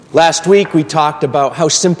Last week we talked about how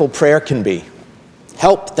simple prayer can be.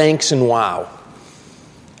 Help, thanks, and wow.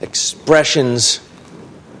 Expressions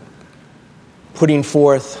putting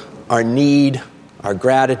forth our need, our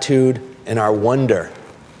gratitude, and our wonder.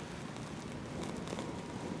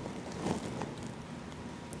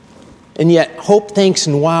 And yet, hope, thanks,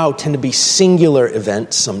 and wow tend to be singular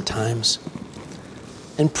events sometimes.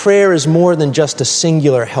 And prayer is more than just a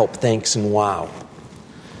singular help, thanks, and wow.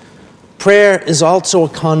 Prayer is also a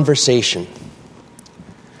conversation.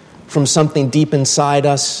 From something deep inside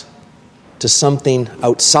us to something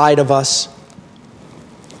outside of us.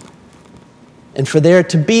 And for there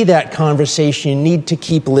to be that conversation, you need to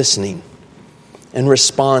keep listening and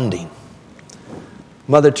responding.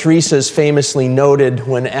 Mother Teresa is famously noted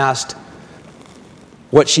when asked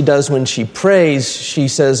what she does when she prays, she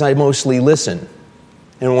says, I mostly listen.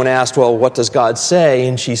 And when asked, well, what does God say?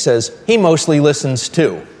 And she says, He mostly listens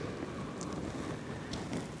too.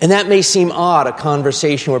 And that may seem odd, a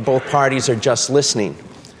conversation where both parties are just listening.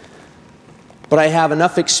 But I have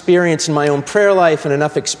enough experience in my own prayer life and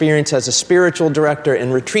enough experience as a spiritual director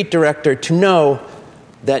and retreat director to know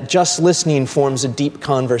that just listening forms a deep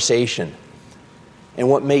conversation. And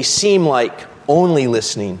what may seem like only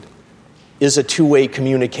listening is a two-way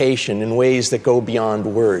communication in ways that go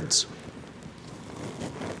beyond words.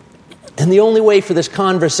 And the only way for this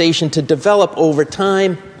conversation to develop over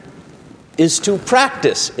time is to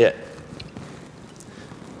practice it.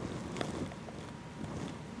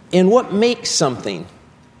 And what makes something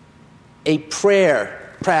a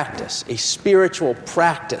prayer practice, a spiritual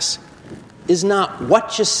practice, is not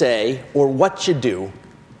what you say or what you do,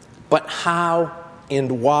 but how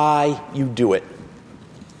and why you do it.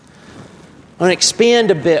 I want to expand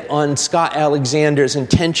a bit on Scott Alexander's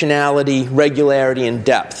intentionality, regularity, and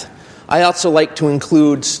depth. I also like to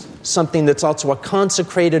include something that's also a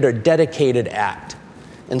consecrated or dedicated act,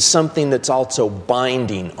 and something that's also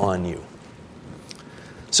binding on you.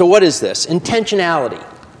 So what is this? Intentionality.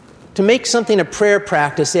 To make something a prayer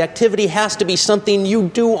practice, the activity has to be something you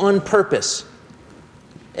do on purpose.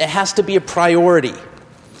 It has to be a priority.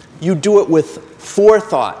 You do it with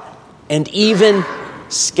forethought and even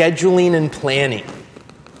scheduling and planning.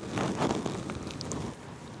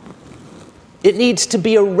 It needs to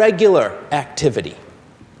be a regular activity.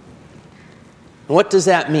 And what does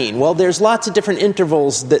that mean? Well, there's lots of different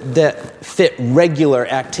intervals that fit regular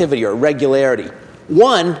activity or regularity.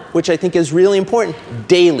 One, which I think is really important,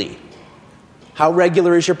 daily. How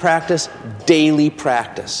regular is your practice? Daily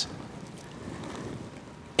practice.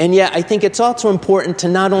 And yet, I think it's also important to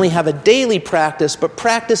not only have a daily practice, but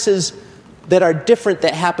practices that are different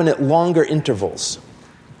that happen at longer intervals.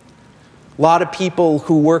 A lot of people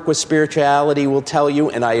who work with spirituality will tell you,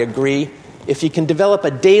 and I agree, if you can develop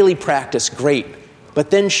a daily practice, great. But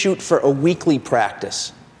then shoot for a weekly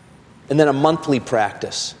practice, and then a monthly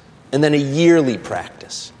practice, and then a yearly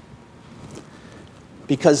practice.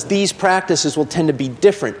 Because these practices will tend to be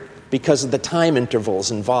different because of the time intervals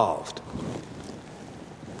involved.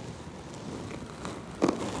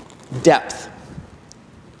 Depth.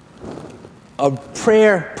 A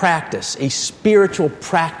prayer practice, a spiritual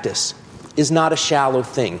practice, is not a shallow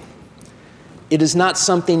thing. It is not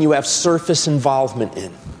something you have surface involvement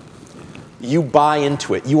in. You buy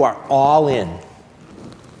into it. You are all in.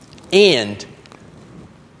 And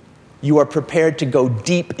you are prepared to go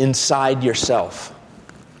deep inside yourself.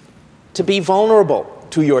 To be vulnerable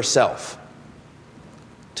to yourself.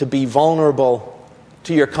 To be vulnerable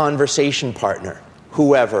to your conversation partner,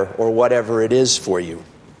 whoever or whatever it is for you.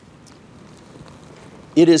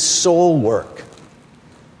 It is soul work.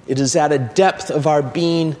 It is at a depth of our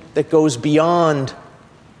being that goes beyond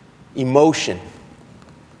emotion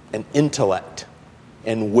and intellect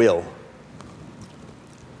and will.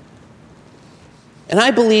 And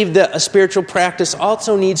I believe that a spiritual practice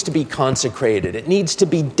also needs to be consecrated. It needs to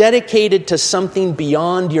be dedicated to something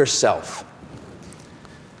beyond yourself.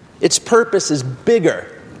 Its purpose is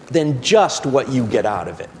bigger than just what you get out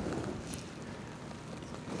of it.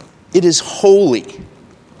 It is holy.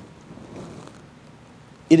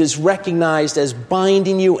 It is recognized as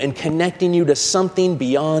binding you and connecting you to something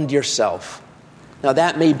beyond yourself. Now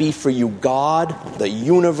that may be for you God, the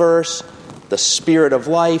universe, the spirit of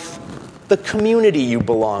life, the community you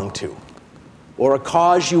belong to, or a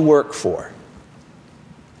cause you work for.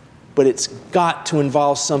 But it's got to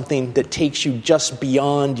involve something that takes you just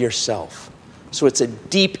beyond yourself. So it's a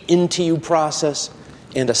deep into you process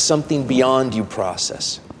and a something beyond you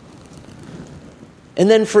process. And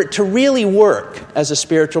then for it to really work as a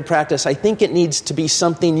spiritual practice, I think it needs to be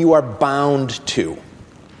something you are bound to.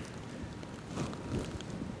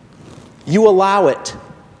 You allow it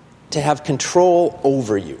to have control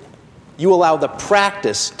over you. You allow the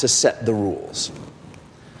practice to set the rules.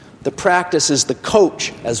 The practice is the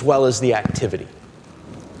coach as well as the activity.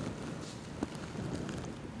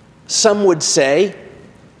 Some would say,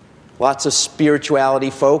 lots of spirituality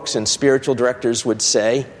folks and spiritual directors would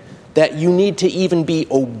say, that you need to even be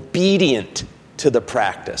obedient to the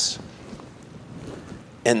practice.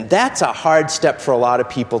 And that's a hard step for a lot of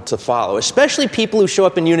people to follow, especially people who show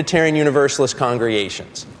up in Unitarian Universalist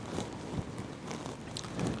congregations.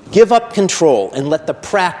 Give up control and let the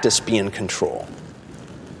practice be in control.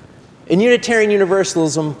 In Unitarian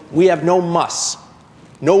Universalism, we have no musts,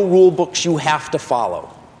 no rule books you have to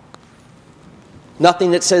follow.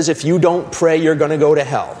 Nothing that says if you don't pray, you're going to go to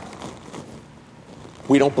hell.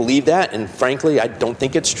 We don't believe that, and frankly, I don't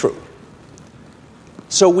think it's true.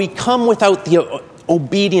 So we come without the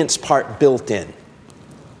obedience part built in.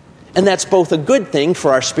 And that's both a good thing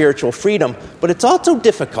for our spiritual freedom, but it's also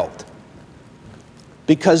difficult.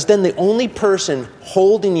 Because then the only person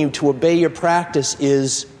holding you to obey your practice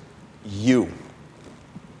is you.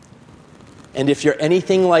 And if you're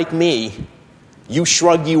anything like me, you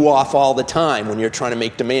shrug you off all the time when you're trying to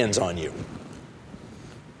make demands on you.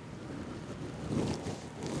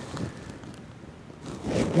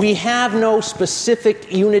 We have no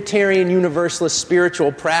specific Unitarian Universalist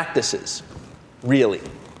spiritual practices, really.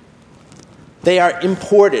 They are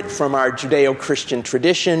imported from our Judeo-Christian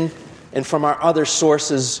tradition and from our other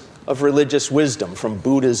sources of religious wisdom, from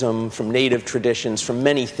Buddhism, from native traditions, from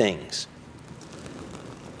many things.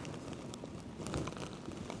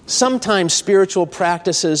 Sometimes spiritual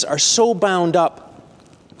practices are so bound up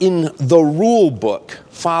in the rule book,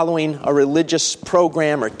 following a religious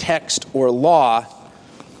program or text or law,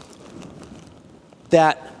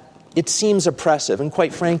 that it seems oppressive. And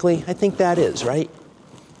quite frankly, I think that is, right?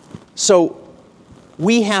 So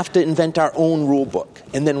we have to invent our own rule book,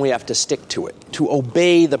 and then we have to stick to it, to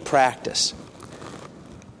obey the practice.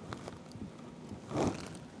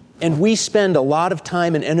 And we spend a lot of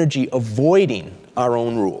time and energy avoiding our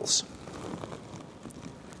own rules.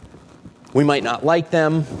 We might not like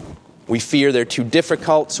them. We fear they're too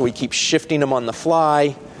difficult, so we keep shifting them on the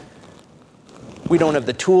fly. We don't have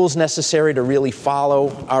the tools necessary to really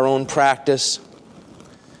follow our own practice.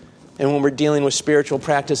 And when we're dealing with spiritual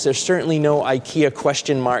practice, there's certainly no IKEA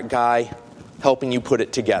question mark guy helping you put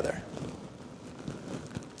it together.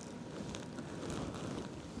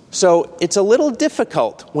 So it's a little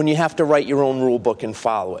difficult when you have to write your own rule book and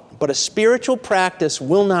follow it. But a spiritual practice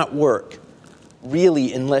will not work,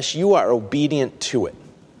 really, unless you are obedient to it.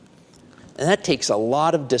 And that takes a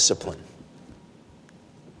lot of discipline.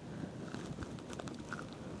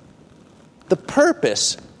 The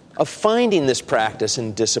purpose of finding this practice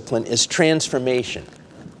and discipline is transformation.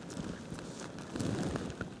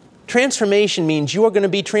 Transformation means you are going to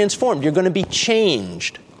be transformed. You're going to be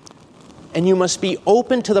changed. And you must be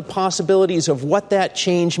open to the possibilities of what that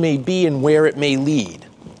change may be and where it may lead.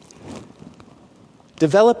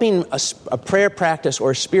 Developing a prayer practice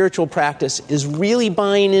or a spiritual practice is really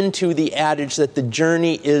buying into the adage that the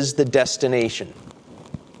journey is the destination.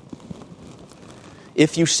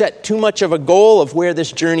 If you set too much of a goal of where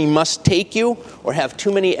this journey must take you, or have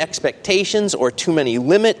too many expectations or too many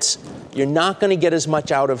limits, you're not going to get as much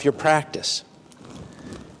out of your practice.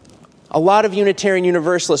 A lot of Unitarian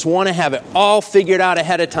Universalists want to have it all figured out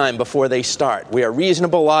ahead of time before they start. We are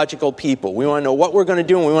reasonable, logical people. We want to know what we're going to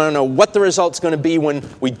do, and we want to know what the result's going to be when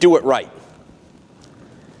we do it right.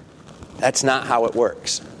 That's not how it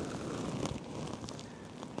works.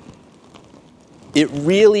 It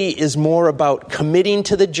really is more about committing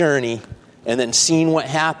to the journey and then seeing what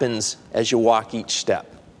happens as you walk each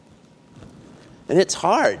step. And it's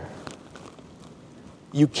hard.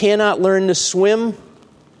 You cannot learn to swim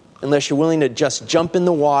unless you're willing to just jump in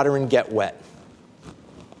the water and get wet.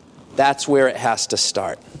 That's where it has to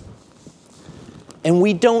start. And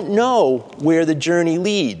we don't know where the journey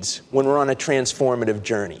leads when we're on a transformative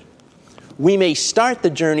journey. We may start the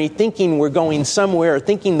journey thinking we're going somewhere or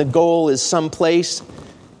thinking the goal is someplace,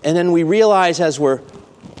 and then we realize as we're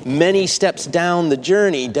many steps down the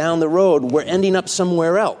journey, down the road, we're ending up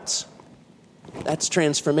somewhere else. That's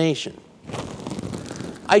transformation.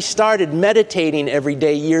 I started meditating every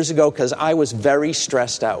day years ago because I was very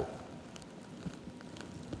stressed out.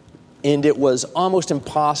 And it was almost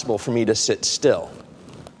impossible for me to sit still,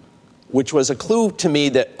 which was a clue to me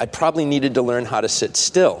that I probably needed to learn how to sit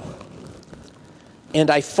still. And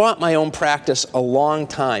I fought my own practice a long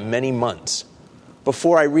time, many months,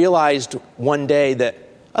 before I realized one day that,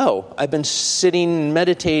 oh, I've been sitting and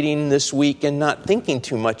meditating this week and not thinking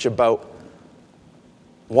too much about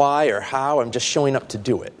why or how. I'm just showing up to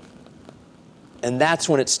do it. And that's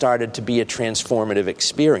when it started to be a transformative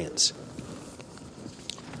experience.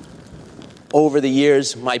 Over the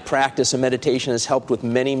years, my practice of meditation has helped with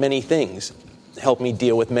many, many things. Helped me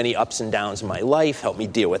deal with many ups and downs in my life, helped me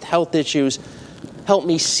deal with health issues, helped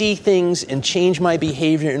me see things and change my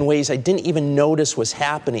behavior in ways I didn't even notice was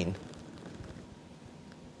happening.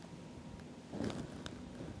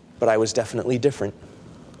 But I was definitely different.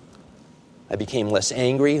 I became less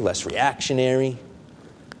angry, less reactionary,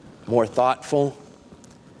 more thoughtful.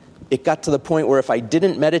 It got to the point where if I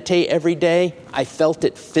didn't meditate every day, I felt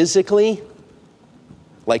it physically,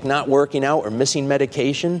 like not working out or missing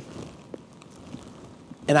medication.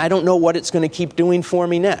 And I don't know what it's going to keep doing for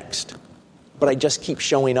me next, but I just keep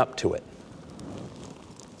showing up to it.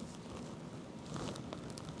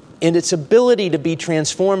 And its ability to be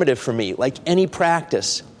transformative for me, like any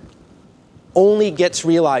practice, only gets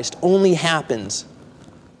realized, only happens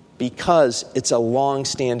because it's a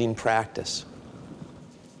long-standing practice.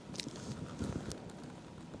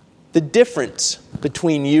 The difference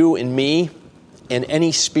between you and me and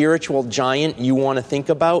any spiritual giant you want to think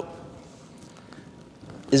about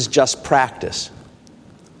is just practice.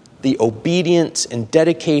 The obedience and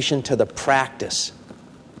dedication to the practice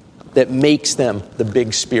that makes them the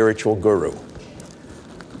big spiritual guru.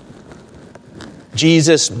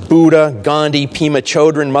 Jesus, Buddha, Gandhi, Pema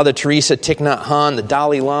Chodron, Mother Teresa, Thich Nhat Hanh, the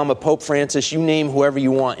Dalai Lama, Pope Francis, you name whoever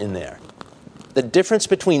you want in there. The difference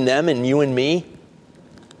between them and you and me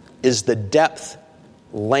is the depth,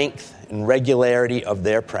 length, and regularity of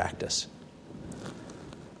their practice.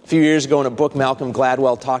 A few years ago in a book, Malcolm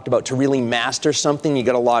Gladwell talked about to really master something, you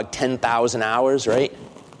got to log 10,000 hours, right?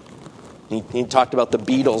 He talked about the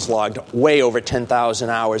Beatles logged way over 10,000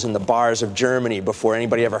 hours in the bars of Germany before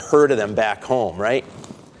anybody ever heard of them back home, right?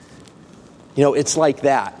 You know, it's like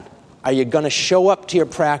that. Are you going to show up to your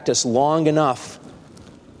practice long enough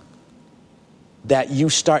that you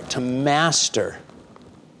start to master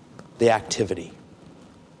the activity?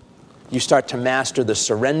 You start to master the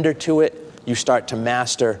surrender to it. You start to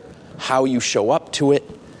master how you show up to it.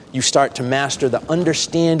 You start to master the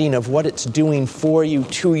understanding of what it's doing for you,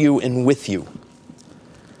 to you, and with you.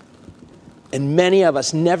 And many of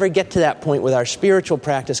us never get to that point with our spiritual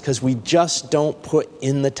practice because we just don't put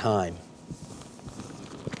in the time.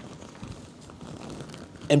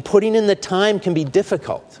 And putting in the time can be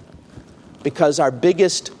difficult because our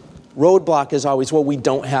biggest roadblock is always, well, we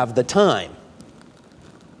don't have the time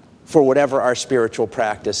for whatever our spiritual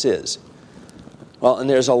practice is. Well, and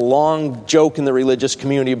there's a long joke in the religious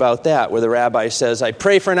community about that, where the rabbi says, I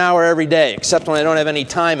pray for an hour every day, except when I don't have any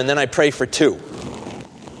time, and then I pray for 2.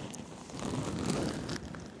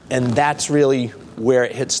 And that's really where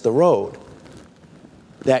it hits the road.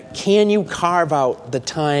 That can you carve out the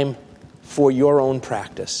time for your own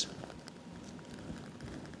practice?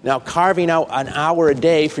 Now, carving out an hour a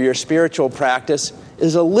day for your spiritual practice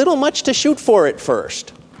is a little much to shoot for at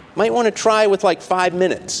first. Might want to try with like 5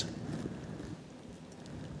 minutes.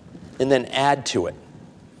 And then add to it.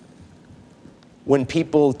 When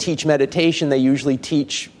people teach meditation, they usually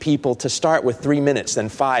teach people to start with 3 minutes, then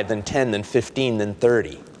 5, then 10, then 15, then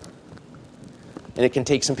 30. And it can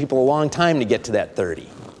take some people a long time to get to that 30.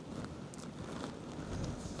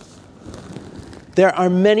 There are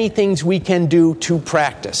many things we can do to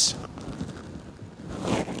practice.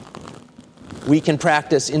 We can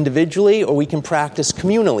practice individually or we can practice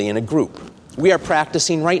communally in a group. We are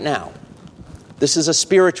practicing right now. This is a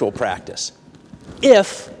spiritual practice.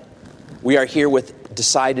 If we are here with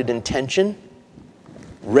decided intention,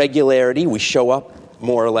 regularity, we show up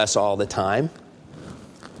more or less all the time.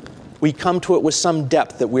 We come to it with some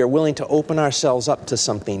depth that we are willing to open ourselves up to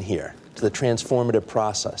something here, to the transformative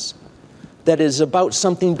process. That is about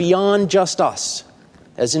something beyond just us,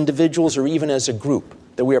 as individuals or even as a group,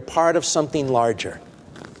 that we are part of something larger.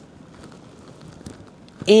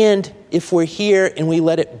 And if we're here and we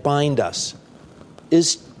let it bind us,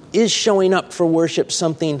 is showing up for worship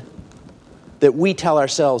something that we tell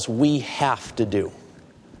ourselves we have to do?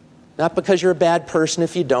 Not because you're a bad person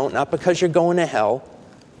if you don't, not because you're going to hell,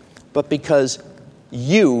 but because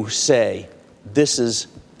you say, this is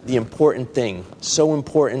the important thing, so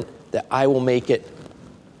important that I will make it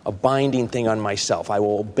a binding thing on myself. I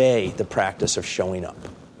will obey the practice of showing up.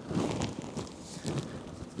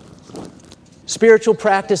 Spiritual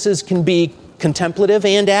practices can be contemplative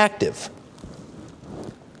and active.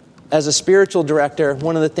 As a spiritual director,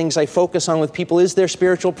 one of the things I focus on with people is their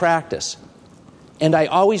spiritual practice. And I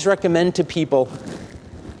always recommend to people,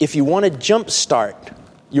 if you want to jumpstart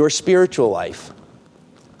your spiritual life,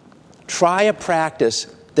 try a practice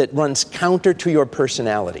that runs counter to your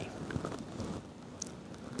personality.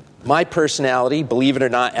 My personality, believe it or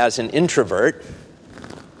not, as an introvert,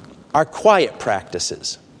 are quiet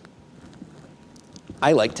practices.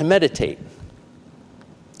 I like to meditate.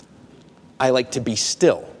 I like to be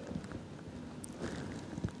still.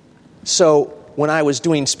 So when I was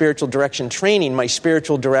doing spiritual direction training, my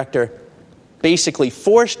spiritual director basically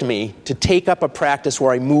forced me to take up a practice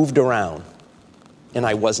where I moved around and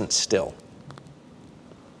I wasn't still.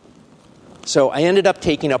 So I ended up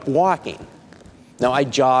taking up walking. Now I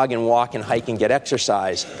jog and walk and hike and get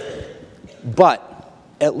exercise, but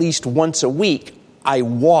at least once a week I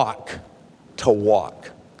walk to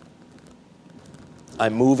walk.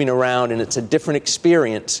 I'm moving around and it's a different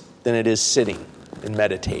experience than it is sitting and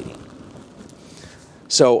meditating.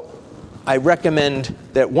 So I recommend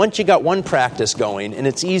that once you got one practice going, and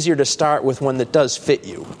it's easier to start with one that does fit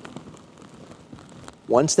you,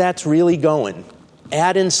 once that's really going,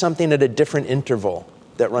 add in something at a different interval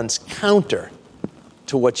that runs counter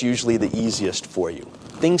to what's usually the easiest for you.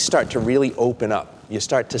 Things start to really open up. You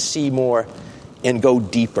start to see more and go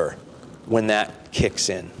deeper when that kicks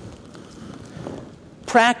in.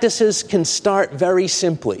 Practices can start very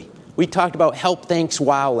simply. We talked about help, thanks,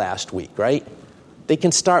 wow last week, right? They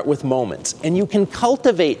can start with moments, and you can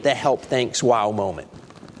cultivate the help, thanks, wow moment.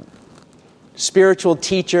 Spiritual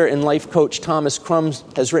teacher and life coach Thomas Crumbs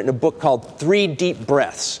has written a book called 3 Deep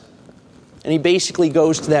Breaths. And he basically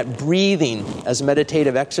goes to that breathing as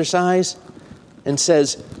meditative exercise and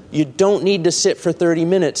says, you don't need to sit for 30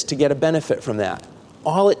 minutes to get a benefit from that.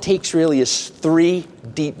 All it takes really is 3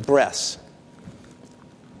 deep breaths.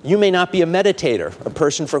 You may not be a meditator, a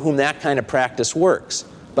person for whom that kind of practice works.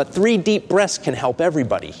 But 3 deep breaths can help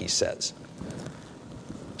everybody, he says.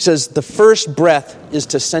 He says the first breath is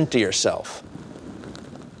to center yourself.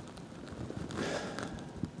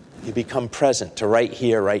 You become present to right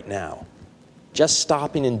here, right now. Just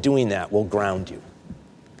stopping and doing that will ground you.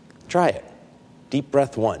 Try it. Deep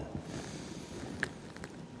breath 1.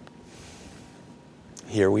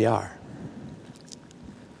 Here we are.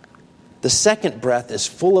 The second breath is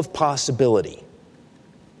full of possibility.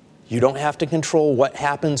 You don't have to control what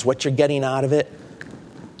happens, what you're getting out of it.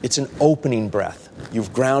 It's an opening breath.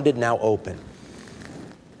 You've grounded, now open.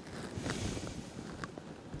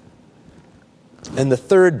 And the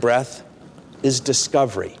third breath is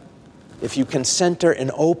discovery. If you can center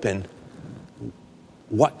and open,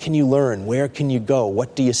 what can you learn? Where can you go?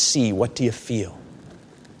 What do you see? What do you feel?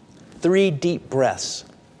 3 deep breaths.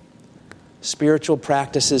 Spiritual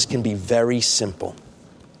practices can be very simple.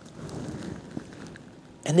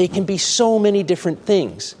 And they can be so many different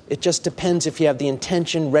things. It just depends if you have the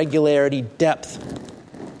intention, regularity, depth,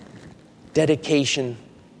 dedication,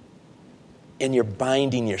 and you're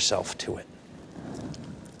binding yourself to it.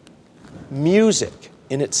 Music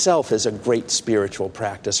in itself is a great spiritual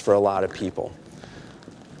practice for a lot of people.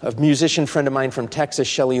 A musician friend of mine from Texas,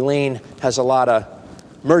 Shelley Lane, has a lot of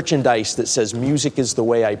merchandise that says, "Music is the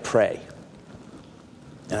way I pray."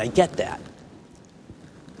 And I get that.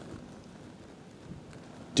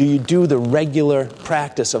 Do you do the regular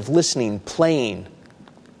practice of listening, playing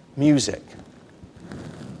music?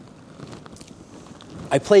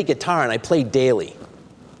 I play guitar and I play daily.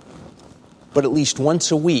 But at least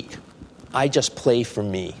once a week, I just play for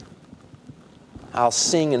me. I'll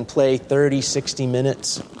sing and play 30, 60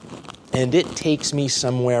 minutes, and it takes me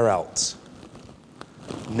somewhere else.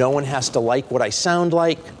 No one has to like what I sound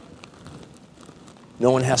like.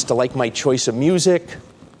 No one has to like my choice of music.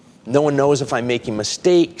 No one knows if I'm making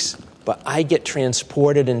mistakes, but I get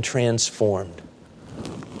transported and transformed.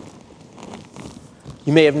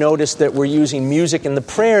 You may have noticed that we're using music in the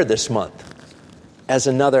prayer this month as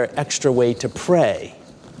another extra way to pray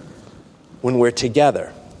when we're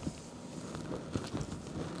together.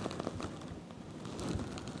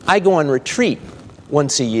 I go on retreat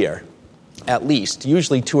once a year, at least,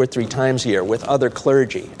 usually 2 or 3 times a year with other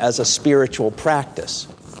clergy as a spiritual practice.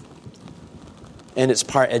 And it's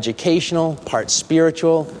part educational, part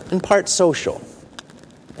spiritual, and part social.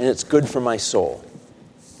 And it's good for my soul.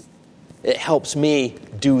 It helps me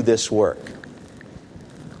do this work.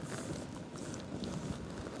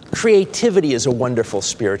 Creativity is a wonderful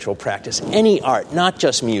spiritual practice. Any art, not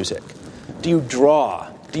just music. Do you draw?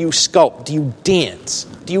 Do you sculpt? Do you dance?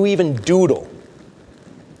 Do you even doodle?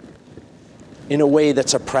 In a way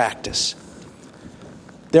that's a practice.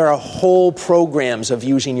 There are whole programs of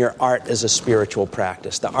using your art as a spiritual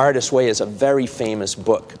practice. The Artist's Way is a very famous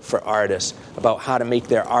book for artists about how to make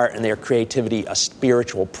their art and their creativity a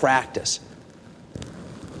spiritual practice.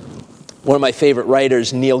 One of my favorite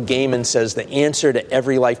writers, Neil Gaiman, says the answer to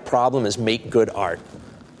every life problem is make good art.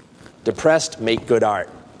 Depressed, make good art.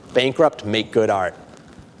 Bankrupt, make good art.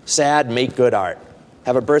 Sad, make good art.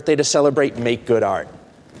 have a birthday to celebrate, make good art.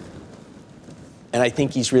 And I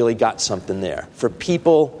think he's really got something there. For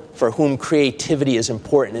people for whom creativity is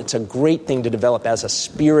important, it's a great thing to develop as a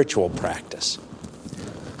spiritual practice.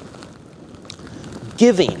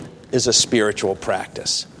 Giving is a spiritual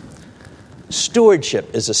practice.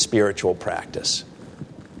 Stewardship is a spiritual practice.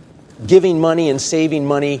 Giving money and saving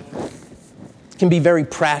money can be very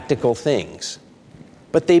practical things,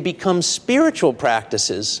 but they become spiritual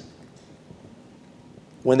practices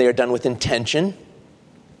when they are done with intention.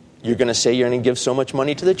 You're going to say you're going to give so much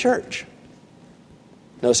money to the church.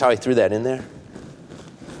 Notice how I threw that in there?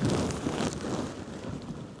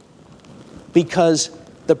 Because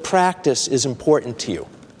the practice is important to you.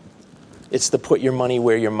 It's the put your money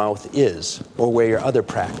where your mouth is, or where your other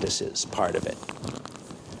practice is, part of it.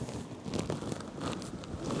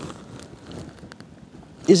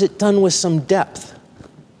 Is it done with some depth,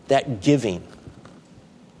 that giving?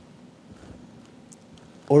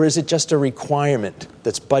 Or is it just a requirement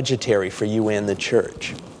that's budgetary for you and the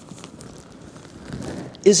church?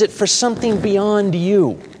 Is it for something beyond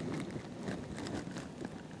you?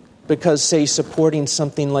 Because, say, supporting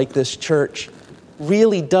something like this church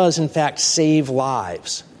really does, in fact, save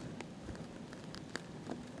lives.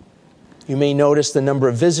 You may notice the number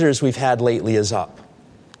of visitors we've had lately is up.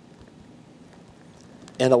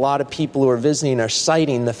 And a lot of people who are visiting are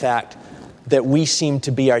citing the fact that we seem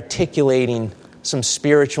to be articulating some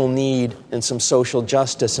spiritual need and some social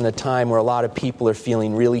justice in a time where a lot of people are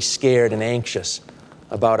feeling really scared and anxious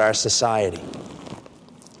about our society.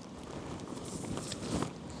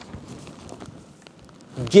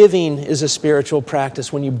 Giving is a spiritual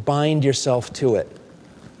practice when you bind yourself to it.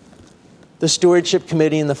 The stewardship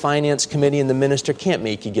committee and the finance committee and the minister can't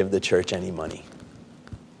make you give the church any money.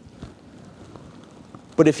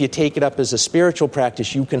 But if you take it up as a spiritual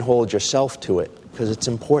practice, you can hold yourself to it because it's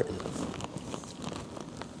important.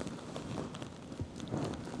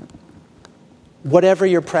 Whatever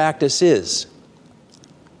your practice is,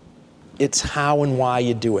 it's how and why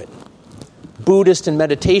you do it. Buddhist and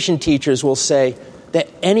meditation teachers will say that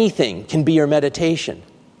anything can be your meditation.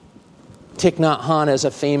 Thich Nhat Hanh has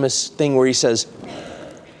a famous thing where he says,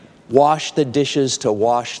 wash the dishes to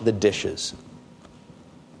wash the dishes.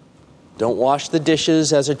 Don't wash the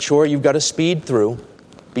dishes as a chore you've got to speed through.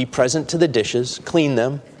 Be present to the dishes, clean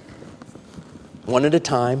them, one at a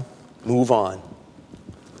time, move on.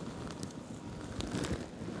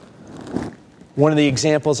 One of the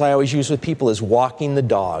examples I always use with people is walking the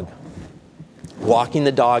dog. Walking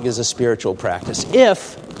the dog is a spiritual practice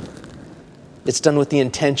if it's done with the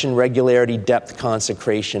intention, regularity, depth,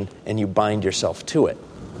 consecration, and you bind yourself to it.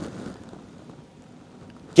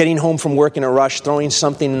 Getting home from work in a rush, throwing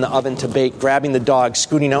something in the oven to bake, grabbing the dog,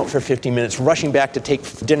 scooting out for 15 minutes, rushing back to take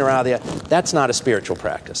dinner out of there, that's not a spiritual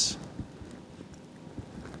practice.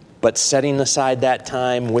 But setting aside that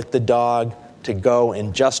time with the dog to go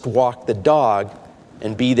and just walk the dog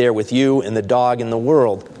and be there with you and the dog and the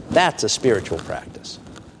world, that's a spiritual practice.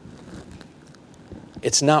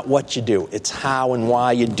 It's not what you do, it's how and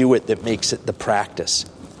why you do it that makes it the practice.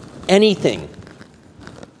 Anything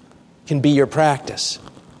can be your practice.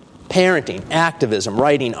 Parenting, activism,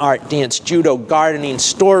 writing, art, dance, judo, gardening,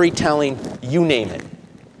 storytelling, you name it.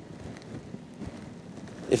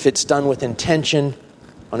 If it's done with intention,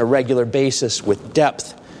 on a regular basis, with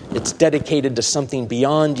depth, it's dedicated to something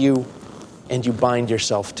beyond you, and you bind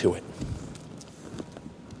yourself to it.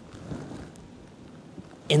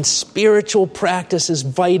 And spiritual practice is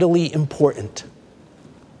vitally important,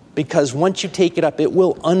 because once you take it up, it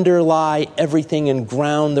will underlie everything and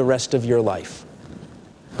ground the rest of your life.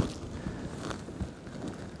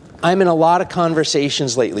 I'm in a lot of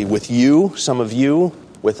conversations lately with you, some of you,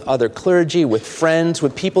 with other clergy, with friends,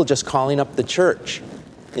 with people just calling up the church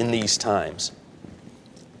in these times.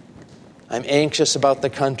 I'm anxious about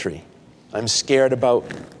the country. I'm scared about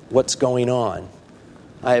what's going on.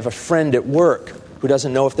 I have a friend at work who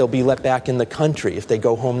doesn't know if they'll be let back in the country if they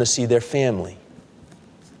go home to see their family.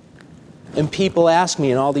 And people ask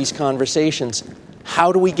me in all these conversations,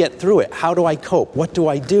 how do we get through it? How do I cope? What do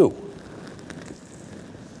I do?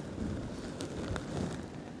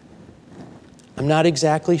 I'm not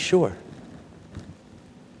exactly sure.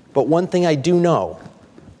 But one thing I do know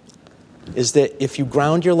is that if you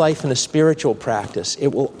ground your life in a spiritual practice, it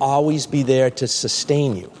will always be there to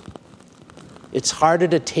sustain you. It's harder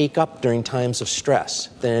to take up during times of stress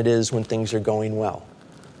than it is when things are going well.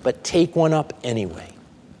 But take one up anyway.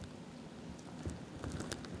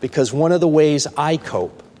 Because one of the ways I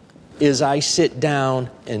cope is I sit down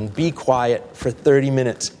and be quiet for 30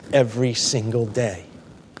 minutes every single day.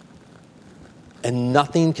 And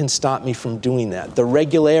nothing can stop me from doing that. The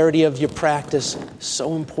regularity of your practice is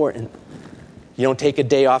so important. You don't take a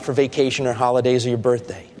day off for vacation or holidays or your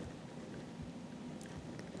birthday.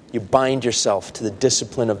 You bind yourself to the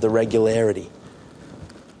discipline of the regularity.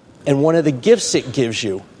 And one of the gifts it gives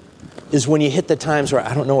you is when you hit the times where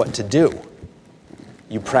I don't know what to do,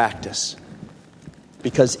 you practice.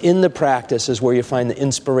 Because in the practice is where you find the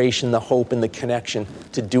inspiration, the hope, and the connection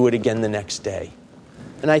to do it again the next day.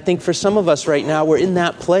 And I think for some of us right now, we're in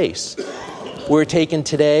that place. We're taking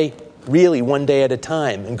today really one day at a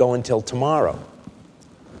time and go until tomorrow.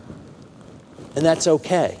 And that's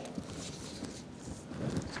okay.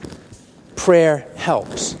 Prayer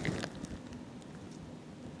helps.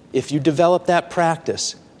 If you develop that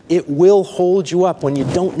practice, it will hold you up when you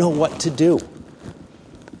don't know what to do.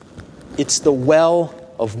 It's the well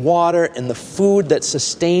of water and the food that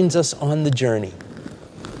sustains us on the journey.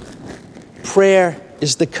 Prayer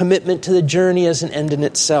is the commitment to the journey as an end in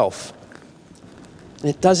itself. And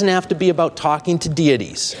it doesn't have to be about talking to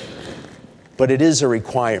deities, but it is a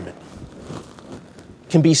requirement. It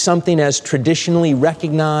can be something as traditionally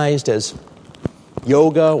recognized as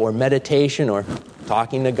yoga or meditation or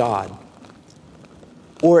talking to God.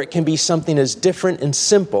 Or it can be something as different and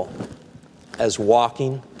simple as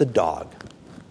walking the dog.